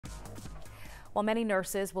Well, many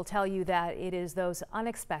nurses will tell you that it is those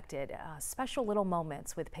unexpected, special little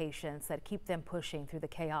moments with patients that keep them pushing through the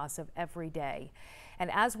chaos of every day. And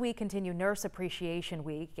as we continue Nurse Appreciation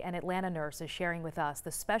Week, an Atlanta nurse is sharing with us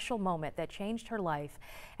the special moment that changed her life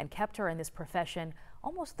and kept her in this profession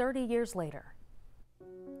almost 30 years later.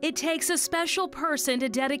 It takes a special person to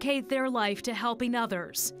dedicate their life to helping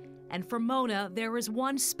others. And for Mona, there is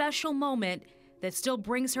one special moment that still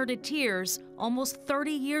brings her to tears almost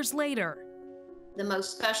 30 years later. The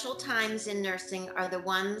most special times in nursing are the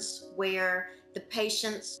ones where the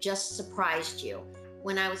patients just surprised you.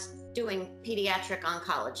 When I was doing pediatric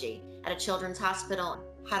oncology at a children's hospital,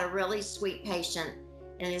 had a really sweet patient,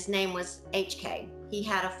 and his name was HK. He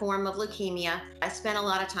had a form of leukemia. I spent a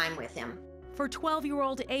lot of time with him. For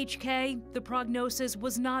 12-year-old HK, the prognosis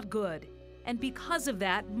was not good. And because of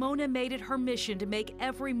that, Mona made it her mission to make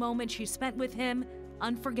every moment she spent with him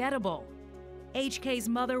unforgettable. HK's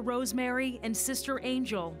mother, Rosemary, and sister,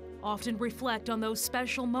 Angel, often reflect on those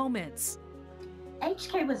special moments.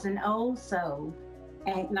 HK was an old soul.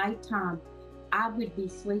 At nighttime, I would be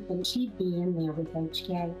sleeping, she'd be in there with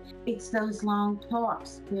HK. It's those long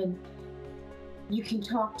talks when you can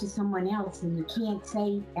talk to someone else and you can't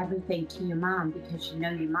say everything to your mom because you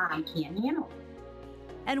know your mom can't handle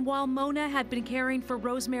it. And while Mona had been caring for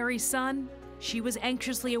Rosemary's son, she was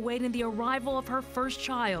anxiously awaiting the arrival of her first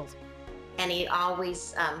child. And he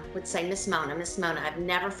always would say, Miss Mona, I've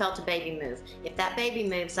never felt a baby move. If that baby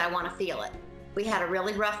moves, I want to feel it. We had a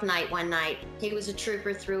really rough night one night. He was a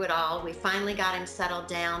trooper through it all. We finally got him settled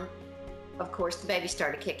down. Of course, the baby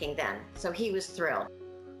started kicking then, so he was thrilled.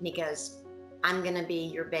 And he goes, I'm gonna be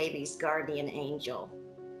your baby's guardian angel.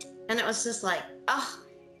 And it was just like, oh.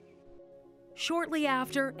 Shortly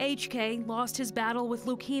after, HK lost his battle with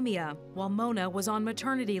leukemia while Mona was on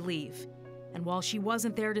maternity leave. And while she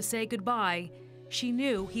wasn't there to say goodbye, she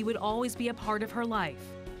knew he would always be a part of her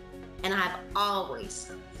life. And I've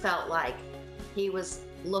always felt like he was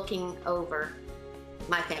looking over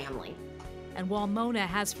my family. And while Mona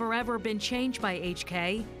has forever been changed by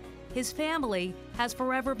HK, his family has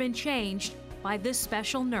forever been changed by this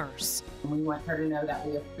special nurse. We want her to know that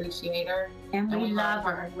we appreciate her. And we love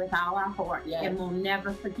her with all our heart. Yes. And we'll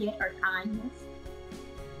never forget her kindness.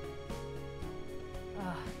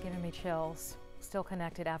 Giving me chills. Still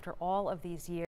connected after all of these years.